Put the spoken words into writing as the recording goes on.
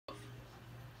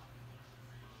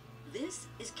This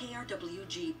is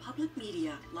KRWG Public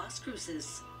Media, Las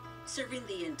Cruces, serving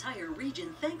the entire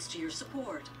region thanks to your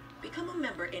support. Become a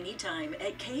member anytime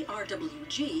at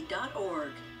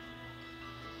krwg.org.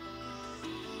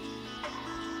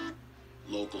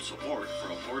 Local support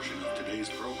for a portion of today's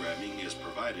programming is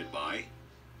provided by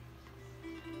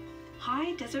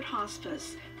High Desert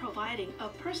Hospice, providing a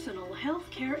personal health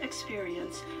care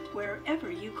experience wherever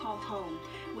you call home,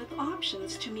 with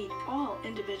options to meet all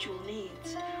individual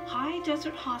needs. High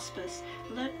Desert Hospice,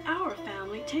 let our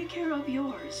family take care of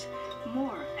yours.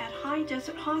 More at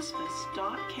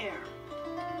highdeserthospice.care.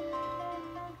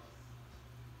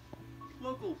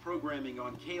 Local programming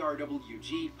on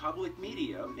KRWG Public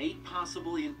Media made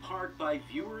possible in part by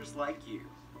viewers like you.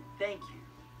 Thank you.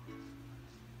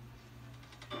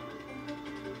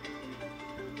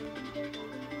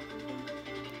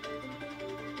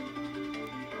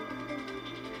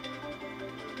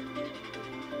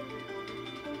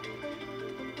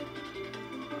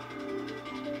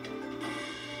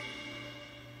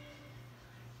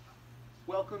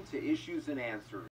 Welcome to Issues and Answers.